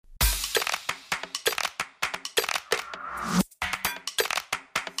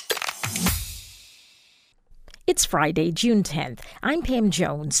It's Friday, June 10th. I'm Pam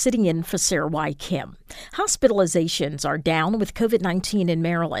Jones, sitting in for Sarah Y. Kim. Hospitalizations are down with COVID-19 in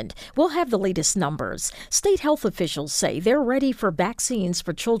Maryland. We'll have the latest numbers. State health officials say they're ready for vaccines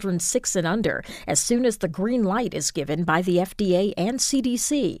for children 6 and under as soon as the green light is given by the FDA and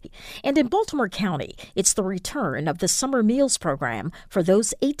CDC. And in Baltimore County, it's the return of the summer meals program for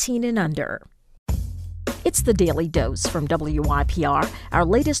those 18 and under. It's the Daily Dose from WYPR, our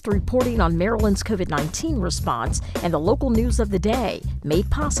latest reporting on Maryland's COVID-19 response and the local news of the day, made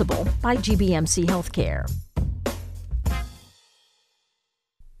possible by GBMC Healthcare.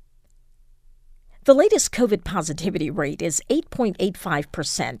 The latest COVID positivity rate is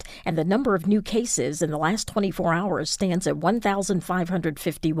 8.85%, and the number of new cases in the last 24 hours stands at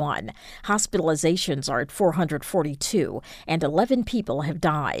 1,551. Hospitalizations are at 442, and 11 people have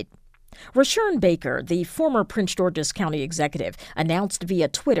died. Rashawn Baker, the former Prince George's County executive, announced via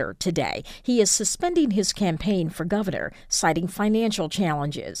Twitter today he is suspending his campaign for governor, citing financial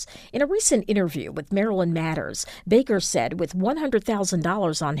challenges. In a recent interview with Maryland Matters, Baker said with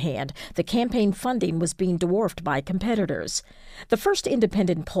 $100,000 on hand, the campaign funding was being dwarfed by competitors. The first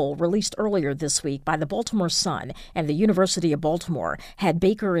independent poll released earlier this week by the Baltimore Sun and the University of Baltimore had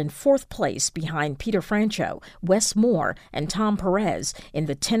Baker in fourth place behind Peter Francho, Wes Moore, and Tom Perez in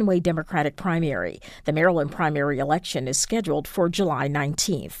the 10-way Democratic primary. The Maryland primary election is scheduled for July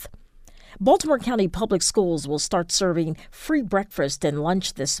 19th. Baltimore County Public Schools will start serving free breakfast and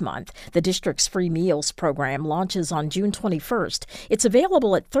lunch this month. The district's free meals program launches on June 21st. It's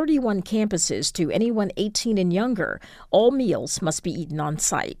available at 31 campuses to anyone 18 and younger. All meals must be eaten on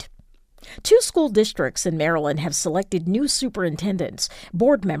site. 2 school districts in Maryland have selected new superintendents.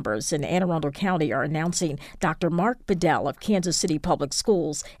 Board members in Anne Arundel County are announcing Dr. Mark Bedell of Kansas City Public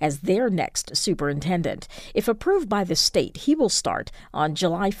Schools as their next superintendent. If approved by the state, he will start on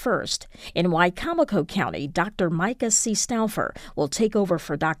July 1st. In Wicomico County, Dr. Micah C. Stauffer will take over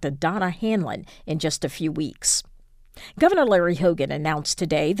for Dr. Donna Hanlon in just a few weeks. Governor Larry Hogan announced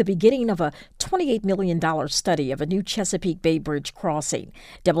today the beginning of a $28 million study of a new Chesapeake Bay Bridge crossing.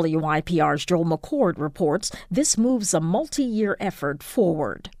 WYPR's Joel McCord reports this moves a multi-year effort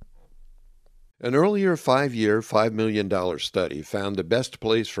forward. An earlier 5-year, $5 million study found the best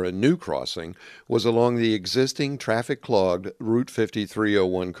place for a new crossing was along the existing traffic-clogged Route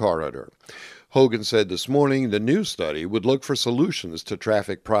 5301 corridor. Hogan said this morning the new study would look for solutions to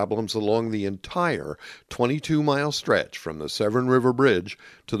traffic problems along the entire 22-mile stretch from the Severn River Bridge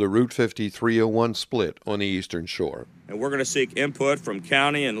to the Route 5301 split on the eastern shore. And we're going to seek input from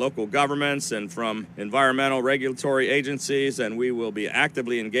county and local governments and from environmental regulatory agencies, and we will be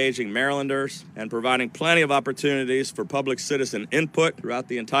actively engaging Marylanders and providing plenty of opportunities for public citizen input throughout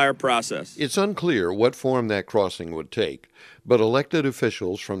the entire process. It's unclear what form that crossing would take, but elected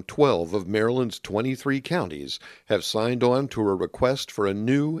officials from 12 of Maryland's 23 counties have signed on to a request for a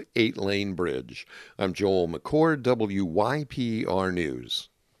new 8-lane bridge. I'm Joel McCord, WYPR News.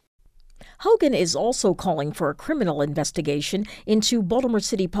 Hogan is also calling for a criminal investigation into Baltimore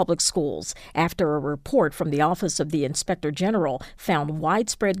City Public Schools after a report from the Office of the Inspector General found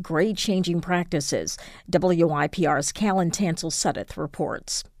widespread grade-changing practices. WYPR's Callan Tansel-Suddath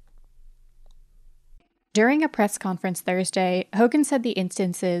reports. During a press conference Thursday, Hogan said the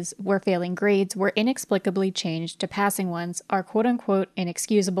instances where failing grades were inexplicably changed to passing ones are quote-unquote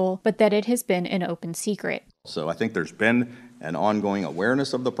inexcusable, but that it has been an open secret. So I think there's been an ongoing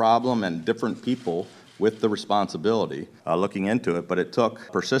awareness of the problem and different people with the responsibility looking into it, but it took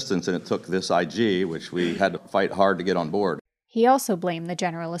persistence and it took this IG, which we had to fight hard to get on board. He also blamed the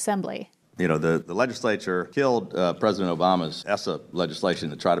General Assembly. You know, the legislature killed President Obama's ESSA legislation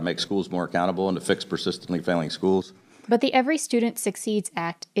to try to make schools more accountable and to fix persistently failing schools. But the Every Student Succeeds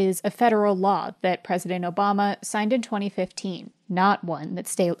Act is a federal law that President Obama signed in 2015, not one that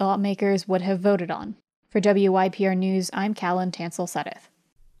state lawmakers would have voted on. For WYPR News, I'm Callan Tansel-Suddath.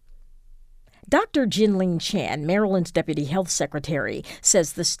 Dr. Jinling Chan, Maryland's Deputy Health Secretary,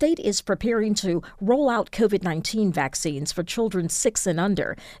 says the state is preparing to roll out COVID-19 vaccines for children 6 and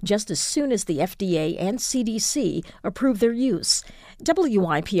under just as soon as the FDA and CDC approve their use.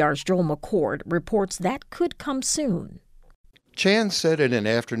 WYPR's Joel McCord reports that could come soon. Chan said at an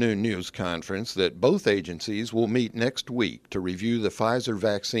afternoon news conference that both agencies will meet next week to review the Pfizer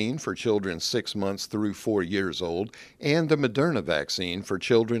vaccine for children 6 months through 4 years old and the Moderna vaccine for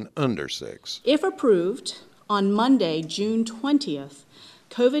children under 6. If approved, on Monday, June 20th,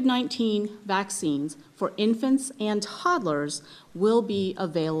 COVID-19 vaccines for infants and toddlers will be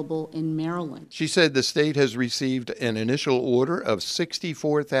available in Maryland. She said the state has received an initial order of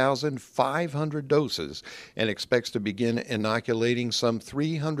 64,500 doses and expects to begin inoculating some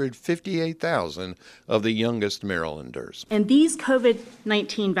 358,000 of the youngest Marylanders. And these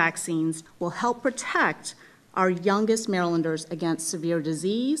COVID-19 vaccines will help protect our youngest Marylanders against severe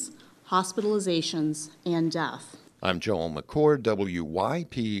disease, hospitalizations, and death. I'm Joel McCord,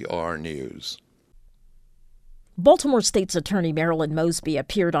 WYPR News. Baltimore State's Attorney Marilyn Mosby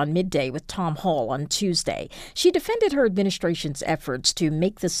appeared on Midday with Tom Hall on Tuesday. She defended her administration's efforts to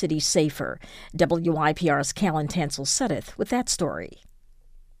make the city safer. WYPR's Callan Tansel-Sudeth with that story.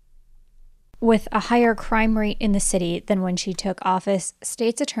 With a higher crime rate in the city than when she took office,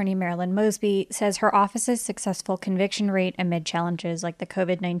 State's Attorney Marilyn Mosby says her office's successful conviction rate amid challenges like the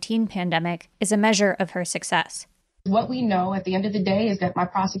COVID-19 pandemic is a measure of her success. What we know at the end of the day is that my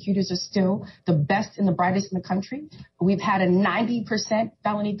prosecutors are still the best and the brightest in the country. We've had a 90%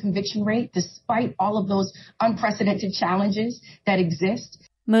 felony conviction rate despite all of those unprecedented challenges that exist.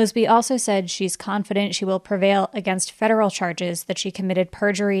 Mosby also said she's confident she will prevail against federal charges that she committed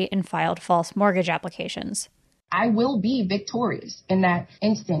perjury and filed false mortgage applications. I will be victorious in that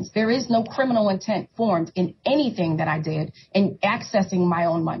instance. There is no criminal intent formed in anything that I did in accessing my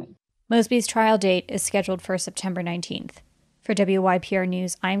own money. Mosby's trial date is scheduled for September 19th. For WYPR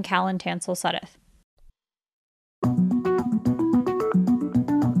News, I'm Callan Tansel-Sudeth.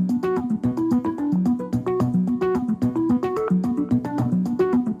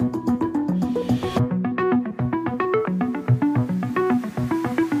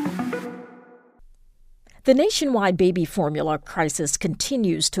 The nationwide baby formula crisis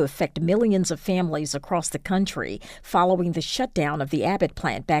continues to affect millions of families across the country following the shutdown of the Abbott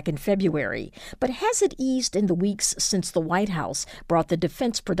plant back in February. But has it eased in the weeks since the White House brought the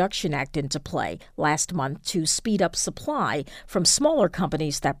Defense Production Act into play last month to speed up supply from smaller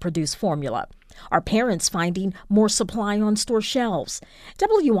companies that produce formula? Are parents finding more supply on store shelves?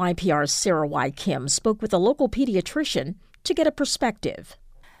 WYPR's Sarah Y. Kim spoke with a local pediatrician to get a perspective.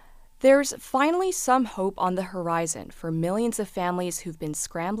 There's finally some hope on the horizon for millions of families who've been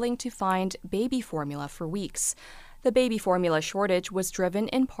scrambling to find baby formula for weeks. The baby formula shortage was driven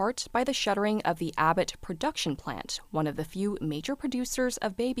in part by the shuttering of the Abbott production plant, one of the few major producers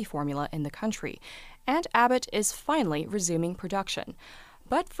of baby formula in the country. And Abbott is finally resuming production.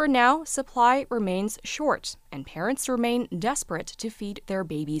 But for now, supply remains short, and parents remain desperate to feed their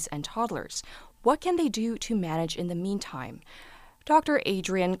babies and toddlers. What can they do to manage in the meantime? Dr.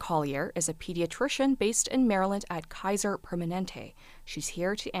 Adrienne Collier is a pediatrician based in Maryland at Kaiser Permanente. She's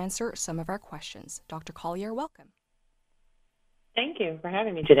here to answer some of our questions. Dr. Collier, welcome. Thank you for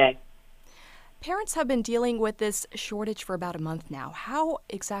having me today. Parents have been dealing with this shortage for about a month now. How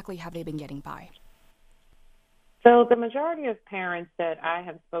exactly have they been getting by? So the majority of parents that I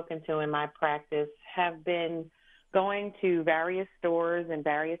have spoken to in my practice have been going to various stores in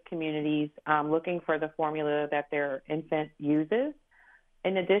various communities looking for the formula that their infant uses.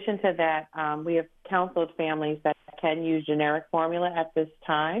 In addition to that, we have counseled families that can use generic formula at this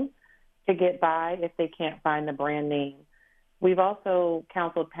time to get by if they can't find the brand name. We've also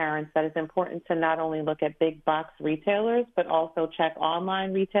counseled parents that it's important to not only look at big box retailers, but also check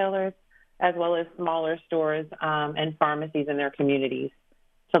online retailers as well as smaller stores and pharmacies in their communities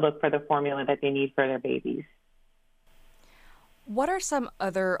to look for the formula that they need for their babies. What are some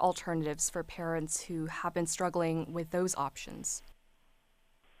other alternatives for parents who have been struggling with those options?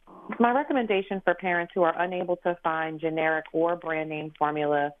 My recommendation for parents who are unable to find generic or brand name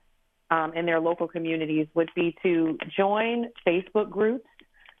formula in their local communities would be to join Facebook groups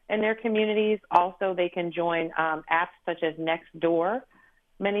in their communities. Also, they can join apps such as Nextdoor.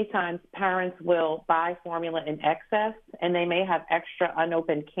 Many times parents will buy formula in excess, and they may have extra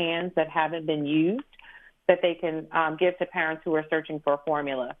unopened cans that haven't been used that they can give to parents who are searching for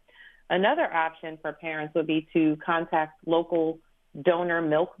formula. Another option for parents would be to contact local donor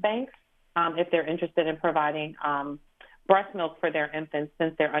milk banks if they're interested in providing breast milk for their infants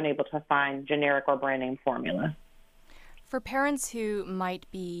since they're unable to find generic or brand name formula. For parents who might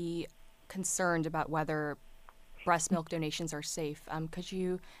be concerned about whether breast milk donations are safe, could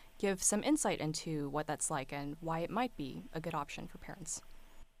you give some insight into what that's like and why it might be a good option for parents?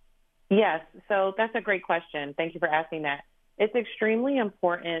 Yes, so that's a great question. Thank you for asking that. It's extremely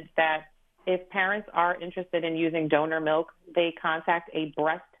important that if parents are interested in using donor milk, they contact a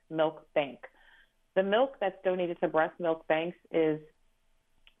breast milk bank. The milk that's donated to breast milk banks is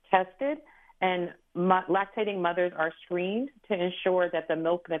tested, and lactating mothers are screened to ensure that the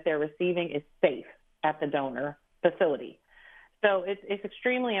milk that they're receiving is safe at the donor facility. So it's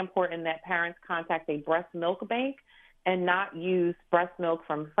extremely important that parents contact a breast milk bank and not use breast milk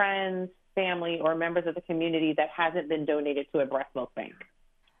from friends, family, or members of the community that hasn't been donated to a breast milk bank.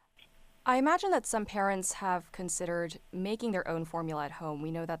 I imagine that some parents have considered making their own formula at home.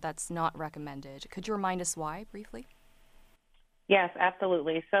 We know that that's not recommended. Could you remind us why, briefly? Yes,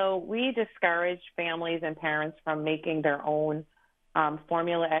 absolutely. So we discourage families and parents from making their own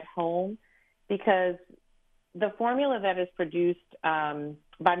formula at home because the formula that is produced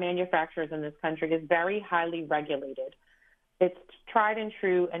by manufacturers in this country is very highly regulated. It's tried and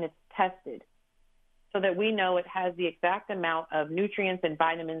true, and it's tested so that we know it has the exact amount of nutrients and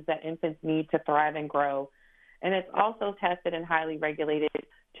vitamins that infants need to thrive and grow. And it's also tested and highly regulated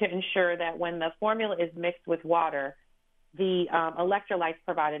to ensure that when the formula is mixed with water, the electrolytes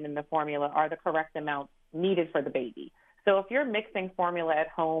provided in the formula are the correct amount needed for the baby. So if you're mixing formula at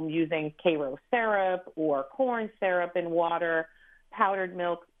home using Karo syrup or corn syrup in water, powdered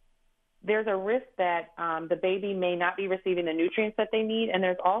milk, there's a risk that the baby may not be receiving the nutrients that they need, and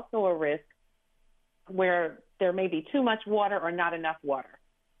there's also a risk where there may be too much water or not enough water,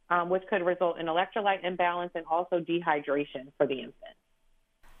 which could result in electrolyte imbalance and also dehydration for the infant.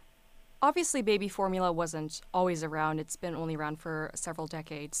 Obviously, baby formula wasn't always around. It's been only around for several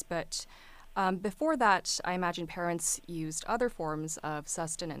decades. But before that, I imagine parents used other forms of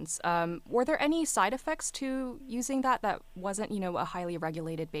sustenance. Were there any side effects to using that wasn't, a highly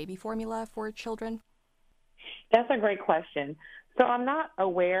regulated baby formula for children? That's a great question. So I'm not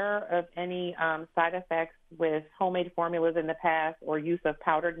aware of any side effects with homemade formulas in the past or use of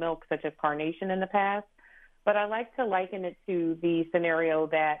powdered milk such as Carnation in the past. But I like to liken it to the scenario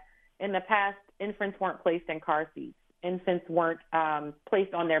that in the past, infants weren't placed in car seats. Infants weren't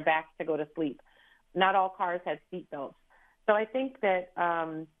placed on their backs to go to sleep. Not all cars had seat belts. So I think that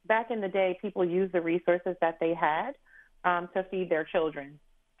back in the day, people used the resources that they had to feed their children.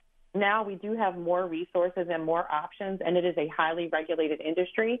 Now we do have more resources and more options, and it is a highly regulated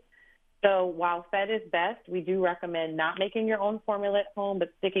industry. So while fed is best, we do recommend not making your own formula at home,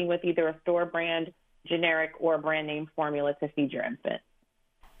 but sticking with either a store brand, generic, or brand name formula to feed your infant.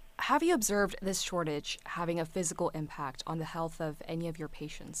 Have you observed this shortage having a physical impact on the health of any of your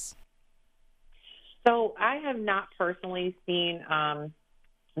patients? So I have not personally seen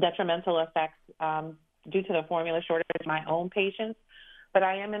detrimental effects due to the formula shortage in my own patients, but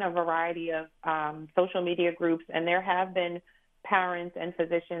I am in a variety of social media groups, and there have been parents and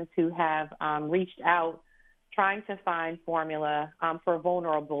physicians who have reached out trying to find formula for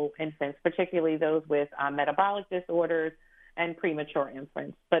vulnerable infants, particularly those with metabolic disorders and premature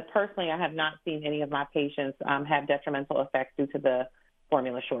infants. But personally, I have not seen any of my patients have detrimental effects due to the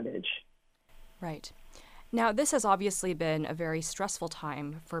formula shortage. Right. Now, this has obviously been a very stressful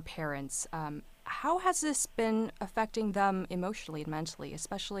time for parents. How has this been affecting them emotionally and mentally,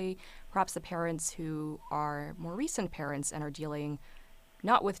 especially perhaps the parents who are more recent parents and are dealing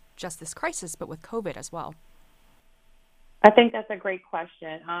not with just this crisis, but with COVID as well? I think that's a great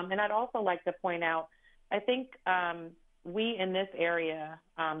question. And I'd also like to point out, I think we in this area,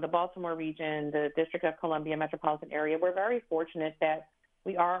 the Baltimore region, the District of Columbia metropolitan area, we're very fortunate that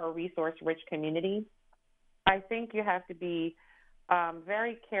we are a resource-rich community. I think you have to be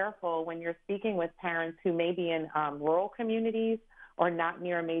very careful when you're speaking with parents who may be in rural communities or not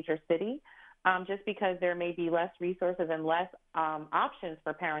near a major city, just because there may be less resources and less options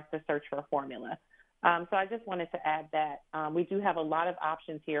for parents to search for a formula. So I just wanted to add that we do have a lot of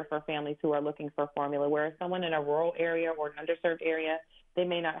options here for families who are looking for formula, whereas someone in a rural area or an underserved area, they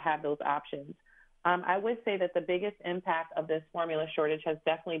may not have those options. I would say that the biggest impact of this formula shortage has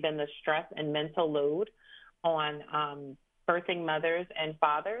definitely been the stress and mental load on birthing mothers and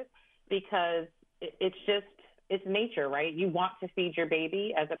fathers, because it's nature, right? You want to feed your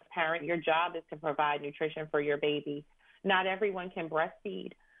baby. As a parent, your job is to provide nutrition for your baby. Not everyone can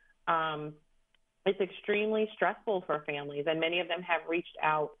breastfeed. It's extremely stressful for families, and many of them have reached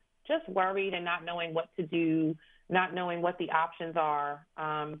out just worried and not knowing what to do, not knowing what the options are.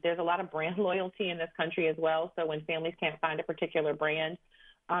 There's a lot of brand loyalty in this country as well, so when families can't find a particular brand,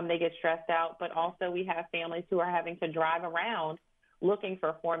 they get stressed out. But also we have families who are having to drive around looking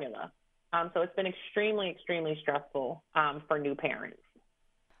for formula. So it's been extremely, extremely stressful for new parents.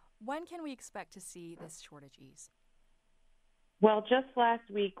 When can we expect to see this shortage ease? Well, just last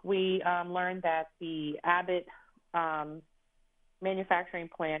week we learned that the Abbott manufacturing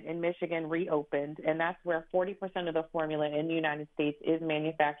plant in Michigan reopened, and that's where 40% of the formula in the United States is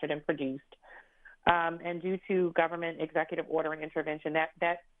manufactured and produced. And due to government executive order and intervention,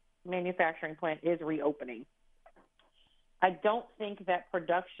 that manufacturing plant is reopening. I don't think that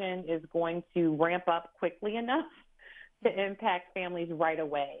production is going to ramp up quickly enough to impact families right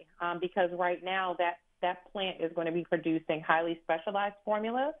away, because right now that plant is going to be producing highly specialized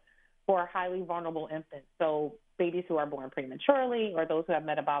formula for highly vulnerable infants, so babies who are born prematurely or those who have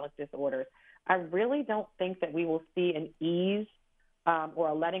metabolic disorders. I really don't think that we will see an ease or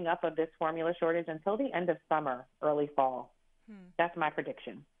a letting up of this formula shortage until the end of summer, early fall. That's my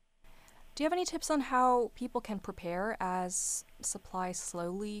prediction. Do you have any tips on how people can prepare as supply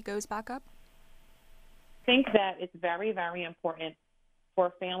slowly goes back up? I think that it's very, very important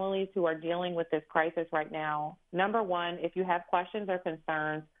for families who are dealing with this crisis right now. Number one, if you have questions or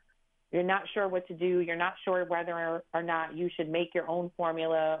concerns, you're not sure what to do, you're not sure whether or not you should make your own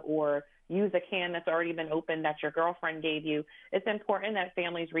formula or use a can that's already been opened that your girlfriend gave you, it's important that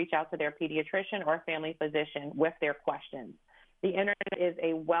families reach out to their pediatrician or family physician with their questions. The internet is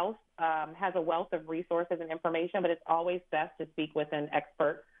has a wealth of resources and information, but it's always best to speak with an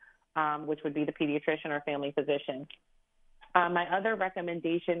expert, which would be the pediatrician or family physician. My other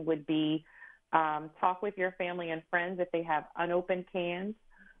recommendation would be talk with your family and friends if they have unopened cans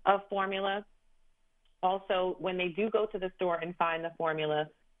of formula. Also, when they do go to the store and find the formula,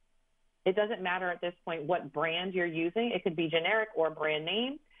 it doesn't matter at this point what brand you're using. It could be generic or brand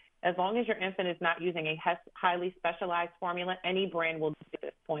name. As long as your infant is not using a highly specialized formula, any brand will do at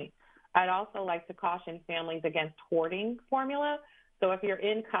this point. I'd also like to caution families against hoarding formula. So if you're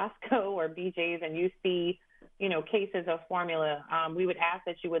in Costco or BJ's and you see, cases of formula, we would ask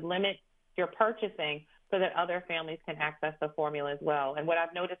that you would limit your purchasing so that other families can access the formula as well. And what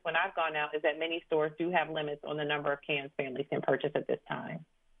I've noticed when I've gone out is that many stores do have limits on the number of cans families can purchase at this time.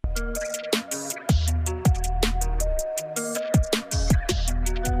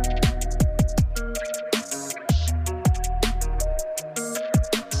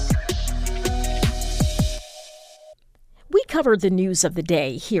 We cover the news of the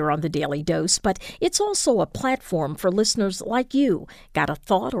day here on The Daily Dose, but it's also a platform for listeners like you. Got a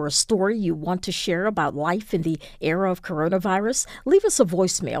thought or a story you want to share about life in the era of coronavirus? Leave us a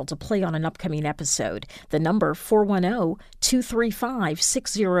voicemail to play on an upcoming episode. The number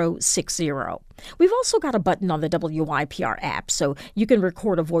 410-235-6060. We've also got a button on the WYPR app, so you can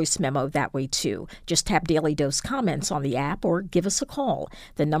record a voice memo that way too. Just tap Daily Dose Comments on the app or give us a call.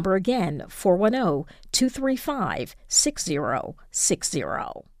 The number again, 410-235-6060.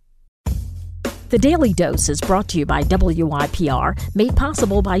 The Daily Dose is brought to you by WYPR, made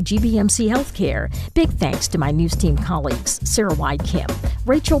possible by GBMC Healthcare. Big thanks to my news team colleagues, Sarah White Kim,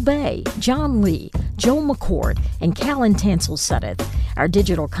 Rachel Bay, John Lee, Joel McCord, and Callan Tansel-Sudeth. Our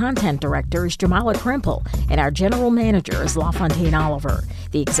digital content director is Jamala Krempel, and our general manager is LaFontaine Oliver.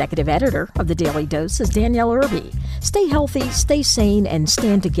 The executive editor of The Daily Dose is Danielle Irby. Stay healthy, stay sane, and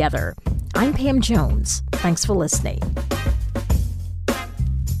stand together. I'm Pam Jones. Thanks for listening.